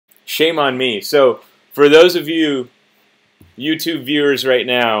Shame on me. So for those of you YouTube viewers right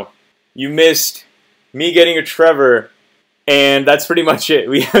now, you missed me getting a Trevor, and that's pretty much it.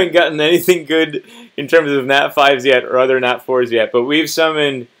 We haven't gotten anything good in terms of Nat 5s yet or other Nat 4s yet, but we've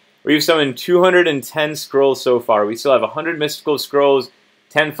summoned 210 scrolls so far. We still have 100 mystical scrolls,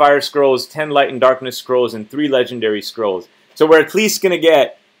 10 fire scrolls, 10 light and darkness scrolls, and 3 legendary scrolls. So we're at least going to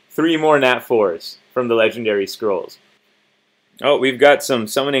get 3 more Nat 4s from the legendary scrolls. Oh, we've got some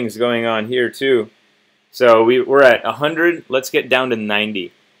summonings going on here too. So we're at 100. Let's get down to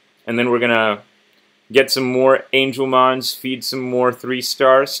 90. And then we're going to get some more angel mons, feed some more 3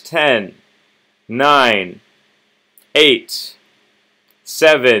 stars. 10, 9, 8,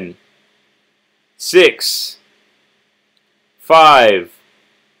 7, 6, 5,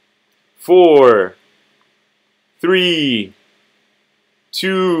 4, 3,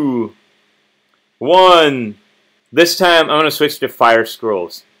 2, 1. This time I'm going to switch to fire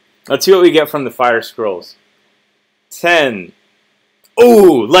scrolls. Let's see what we get from the fire scrolls. 10.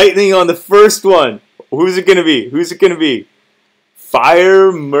 Oh, lightning on the first one. Who's it going to be? Who's it going to be?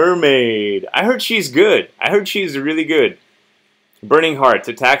 Fire mermaid. I heard she's good. I heard she's really good. Burning hearts.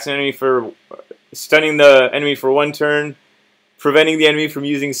 Attacks an enemy for stunning the enemy for 1 turn. Preventing the enemy from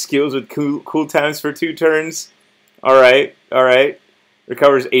using skills with cooldowns for 2 turns. Alright, alright.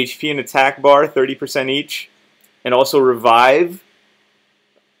 Recovers HP and attack bar, 30% each. And also revive.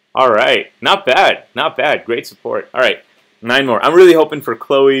 Alright, not bad, not bad. Great support. Alright, 9 more. I'm really hoping for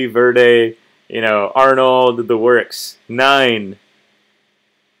Chloe, Verde, you know, Arnold, the works. 9,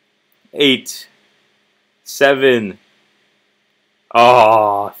 8, 7.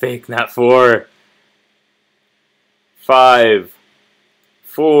 Oh, fake Nat 4. 5,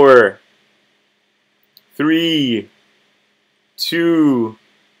 4, 3, 2,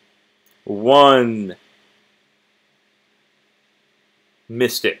 1.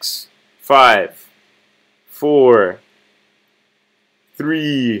 Mystics. 5, 4,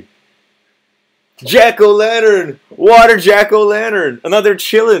 3. Jack-o'-lantern! Water Jack-o'-lantern! Another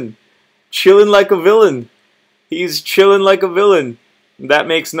chillin'. Chillin' like a villain. He's chillin' like a villain. That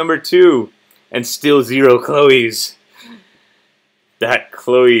makes number 2. And still 0 Chloes. That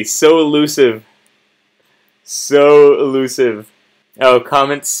Chloe, so elusive. So elusive. Oh,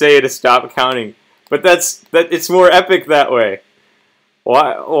 comments say to stop counting. But it's more epic that way.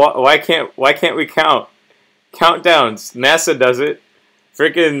 Why can't we count? Countdowns. NASA does it.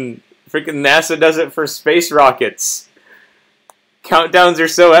 Freaking NASA does it for space rockets. Countdowns are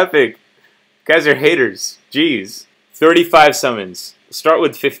so epic. You guys are haters. Jeez. 35 summons. Start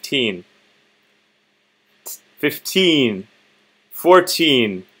with 15. 15.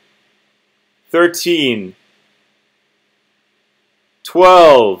 14. 13.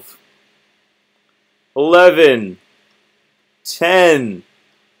 12. 11. 10,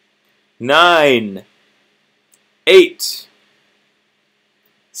 9, 8,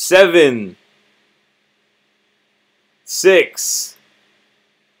 7, 6.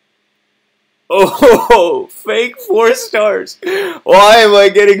 Oh, fake 4 stars. Why am I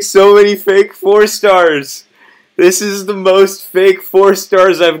getting so many fake 4 stars? This is the most fake 4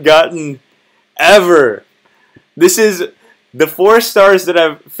 stars I've gotten ever. This is the 4 stars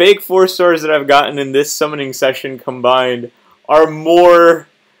that fake 4 stars that I've gotten in this summoning session combined are more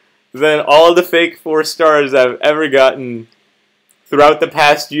than all the fake 4 stars I've ever gotten throughout the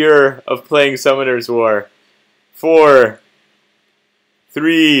past year of playing Summoner's War. 4,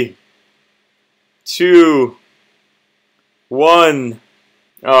 3, 2, 1.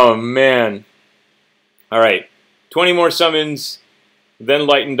 Oh man. Alright. 20 more summons, then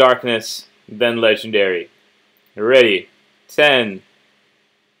Light and Darkness, then Legendary. Ready. 10,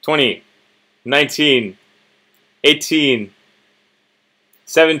 20, 19, 18,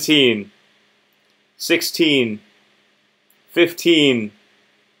 17, 16, 15,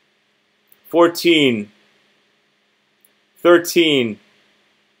 14, 13,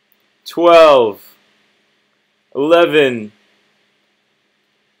 12, 11,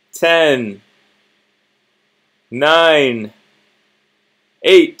 10, 9,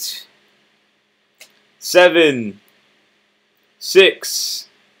 8, 7, 6,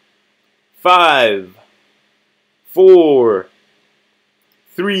 5, 4,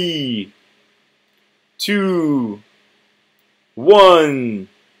 3, 2, 1.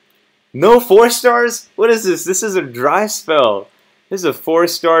 No 4 stars? What is this? This is a dry spell. This is a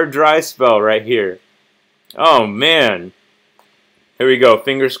 4-star dry spell right here. Oh man. Here we go.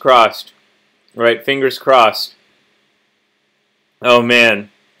 Fingers crossed. Right, fingers crossed. Oh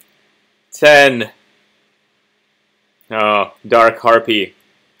man. 10. Oh, Dark Harpy.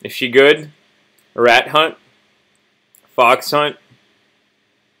 Is she good? Rat Hunt? Fox Hunt?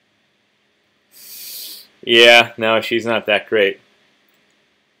 Yeah, no, she's not that great.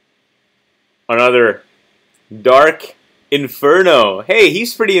 Another Dark Inferno. Hey,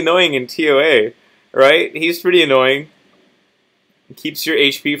 he's pretty annoying in TOA, right? He's pretty annoying. Keeps your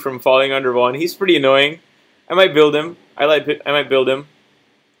HP from falling under 1. He's pretty annoying. I might build him. I might build him.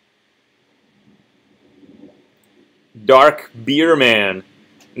 Dark Beer Man.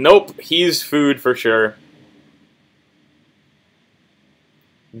 Nope, he's food for sure.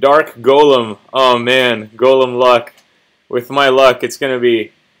 Dark Golem. Oh man, Golem luck. With my luck, it's gonna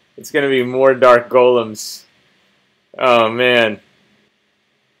be more Dark Golems. Oh man.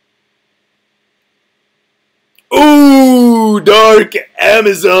 Ooh, Dark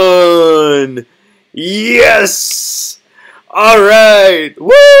Amazon. Yes. All right.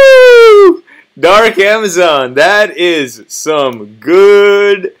 Woo! Dark Amazon. That is some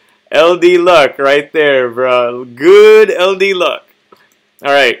good LD luck right there, bro. Good LD luck.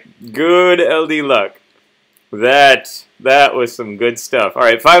 All right, good LD luck. That was some good stuff. All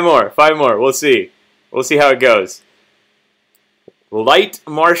right, 5 more. 5 more. We'll see. We'll see how it goes. Light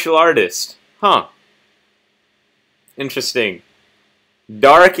Martial Artist. Huh. Interesting.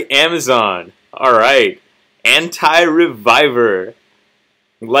 Dark Amazon. All right. Anti-Reviver.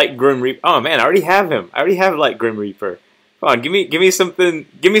 Light Grim Reaper. Oh man, I already have him. I already have Light Grim Reaper. Come on, give me something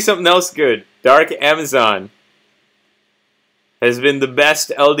else good. Dark Amazon has been the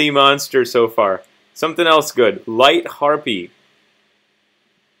best LD monster so far. Something else good. Light Harpy.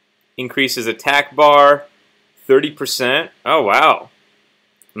 Increases attack bar 30%. Oh wow.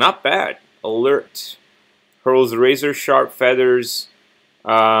 Not bad. Alert. Hurls razor sharp feathers.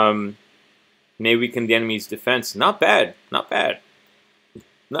 May weaken the enemy's defense. Not bad. Not bad.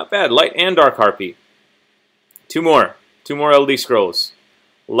 Not bad. Light and Dark Harpy. 2 more. 2 more LD scrolls.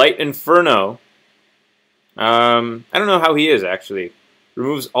 Light Inferno. I don't know how he is, actually.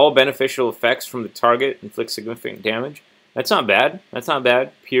 Removes all beneficial effects from the target. Inflicts significant damage. That's not bad. That's not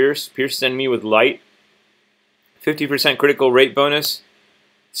bad. Pierce. Pierces enemy with light. 50% critical rate bonus.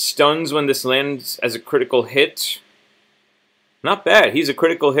 Stuns when this lands as a critical hit. Not bad. He's a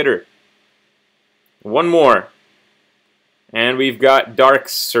critical hitter. 1 more. And we've got Dark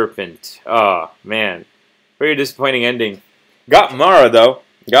Serpent. Oh, man. Very disappointing ending. Got Mara, though.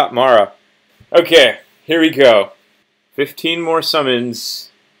 Got Mara. Okay, here we go. 15 more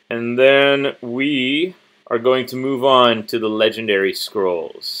summons. And then we are going to move on to the Legendary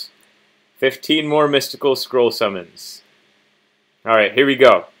Scrolls. 15 more Mystical Scroll summons. Alright, here we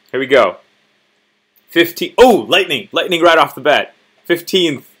go. Here we go. 15. Oh, lightning! Lightning right off the bat.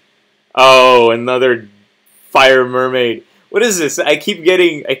 15th. Oh, another Fire Mermaid. What is this? I keep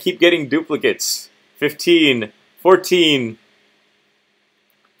getting duplicates. 15, 14,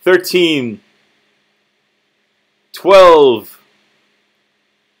 13, 12,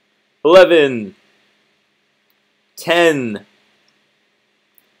 11, 10,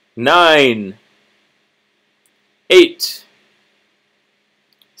 9, 8,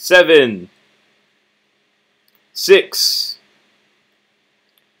 7, 6,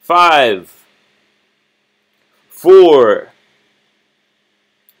 5, 4,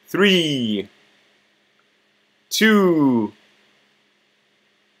 3, 2,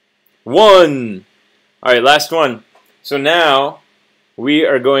 1. Alright, last one. So now we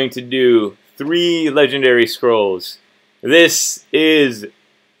are going to do 3 Legendary Scrolls. This is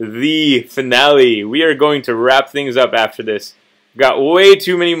the finale. We are going to wrap things up after this. Got way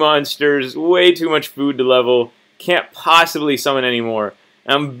too many monsters, way too much food to level. Can't possibly summon anymore.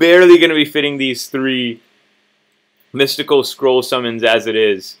 I'm barely going to be fitting these 3 Mystical Scroll summons as it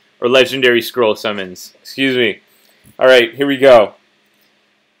is. Or Legendary Scroll summons. Excuse me. Alright, here we go.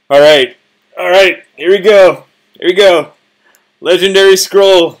 Alright. Alright, here we go. Here we go. Legendary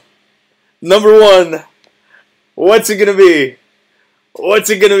Scroll. Number 1. What's it gonna be? What's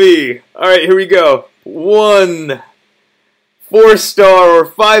it gonna be? Alright, here we go. 1. 4-star or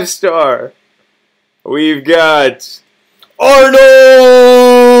 5-star. We've got Arnold!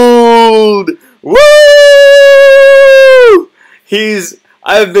 Woo!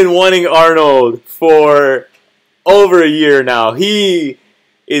 I've been wanting Arnold for over a year now. He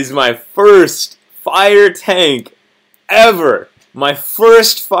is my first fire tank ever. My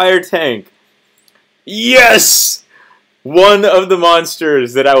first fire tank. Yes! One of the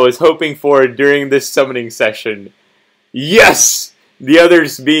monsters that I was hoping for during this summoning session. Yes! The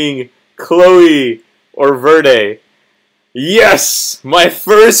others being Chloe or Verde. Yes! My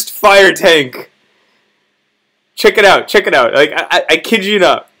first fire tank. Check it out, check it out. Like, I kid you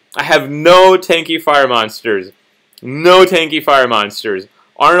not. I have no tanky fire monsters. No tanky fire monsters.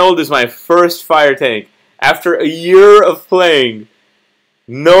 Arnold is my first fire tank. After a year of playing,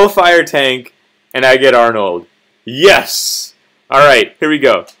 no fire tank, and I get Arnold. Yes! Alright, here we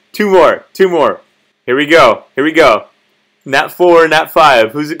go. Two more. Here we go. Nat 4, Nat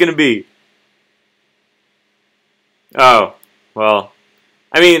 5. Who's it gonna be? Oh, well.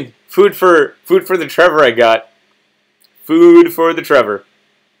 I mean, food for the Trevor I got. Food for the Trevor.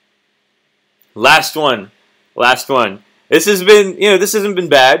 Last one. This hasn't been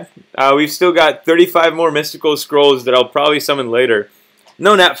bad. We've still got 35 more mystical scrolls that I'll probably summon later.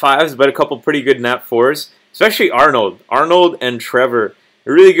 No Nat 5s, but a couple pretty good Nat 4s. Especially Arnold. Arnold and Trevor.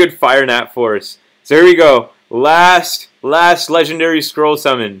 A really good fire Nat 4s. So here we go. Last legendary scroll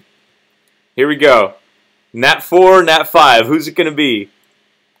summon. Here we go. Nat 4, Nat 5. Who's it going to be?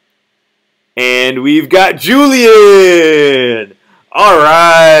 And we've got Julian!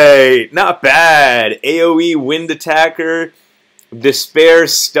 Alright! Not bad. AoE Wind Attacker. Despair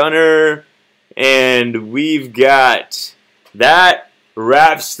Stunner. And we've got... That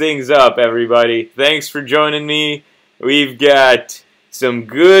wraps things up, everybody. Thanks for joining me. We've got some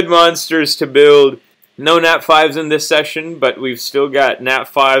good monsters to build. No Nat 5s in this session, but we've still got Nat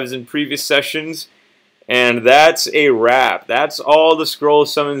 5s in previous sessions. And that's a wrap. That's all the scroll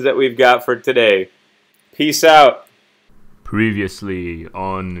summons that we've got for today. Peace out. Previously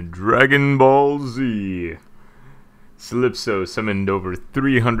on Dragon Ball Z. Calypso summoned over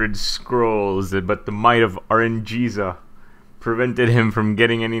 300 scrolls, but the might of RNGiza prevented him from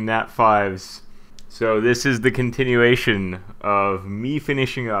getting any Nat 5s. So this is the continuation of me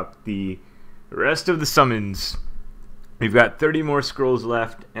finishing up the rest of the summons. We've got 30 more scrolls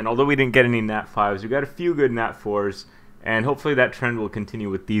left, and although we didn't get any Nat 5s, we got a few good Nat 4s, and hopefully that trend will continue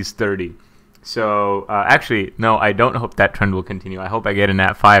with these 30. So, actually, no, I don't hope that trend will continue. I hope I get a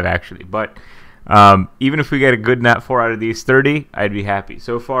Nat 5, actually. But even if we get a good Nat 4 out of these 30, I'd be happy.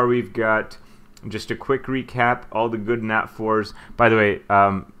 So far, we've got, just a quick recap, all the good Nat 4s. By the way,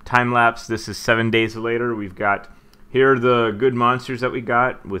 time-lapse, this is 7 days later. We've got, here are the good monsters that we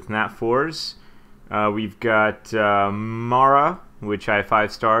got with Nat 4s. We've got Mara, which I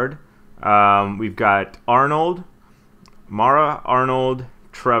 5-starred. We've got Arnold, Mara, Arnold,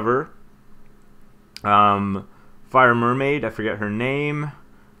 Trevor, Fire Mermaid, I forget her name,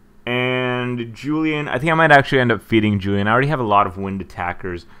 and Julian. I think I might actually end up feeding Julian. I already have a lot of wind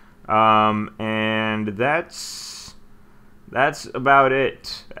attackers. And that's about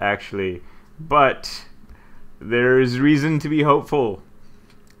it, actually. But there's reason to be hopeful,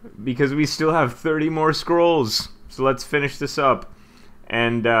 because we still have 30 more scrolls. So let's finish this up.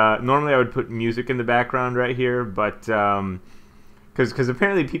 And normally I would put music in the background right here, but because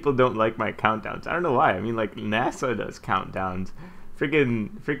apparently people don't like my countdowns. I don't know why. I mean, like, NASA does countdowns.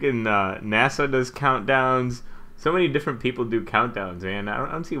 Freaking NASA does countdowns. So many different people do countdowns, man. I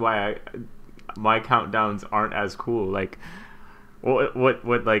don't see why my countdowns aren't as cool. Like,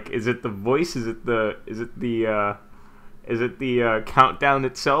 what like, is it the voice? Is it the countdown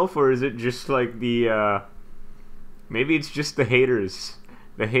itself, or is it just like the maybe it's just the haters.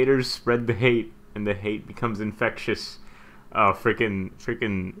 The haters spread the hate, and the hate becomes infectious. Oh,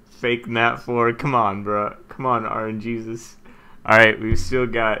 freaking fake Nat 4. Come on, bro. Come on, RNGesus. All right, we've still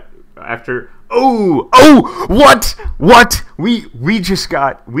got after. Oh, what? We just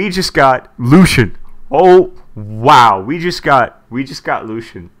got Lushen. Oh, wow. We just got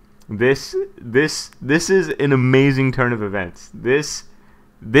Lushen. This is an amazing turn of events. This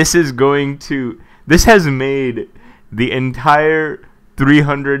has made the entire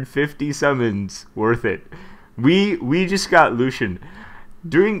 350 summons worth it. We just got Lushen.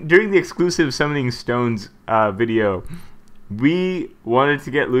 During the exclusive Summoning Stones video, we wanted to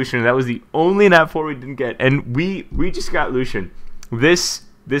get Lushen. That was the only Nat 4 we didn't get, and we just got Lushen. This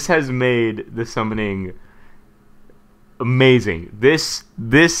has made the summoning amazing. This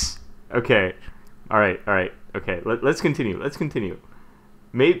okay. All right. Okay, let's continue.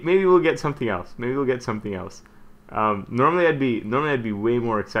 Maybe we'll get something else. Normally I'd be way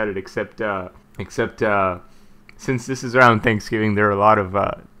more excited, except since this is around Thanksgiving, there are a lot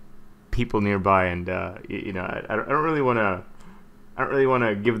of people nearby, and you know, I don't really want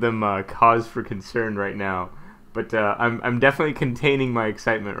to give them cause for concern right now. But I'm definitely containing my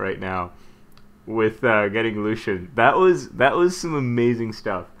excitement right now with getting Lushen. That was some amazing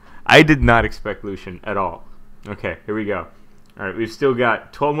stuff. I did not expect Lushen at all. Okay, here we go. All right, we've still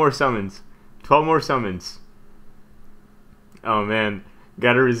got 12 more summons. Oh man,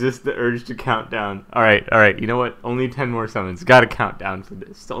 gotta resist the urge to count down. All right. You know what? Only 10 more summons. Gotta count down for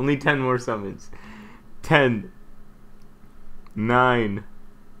this. Only 10 more summons. 10, 9,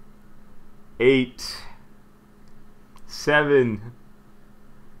 8, 7,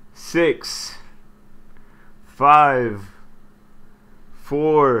 6, 5,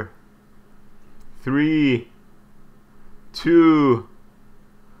 4, 3, 2,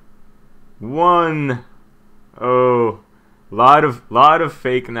 1. Oh, lot of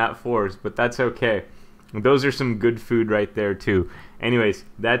fake nat 4s, but that's okay. Those are some good food right there too. Anyways,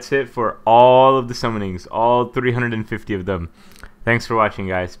 that's it for all of the summonings, all 350 of them. Thanks for watching,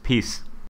 guys. Peace.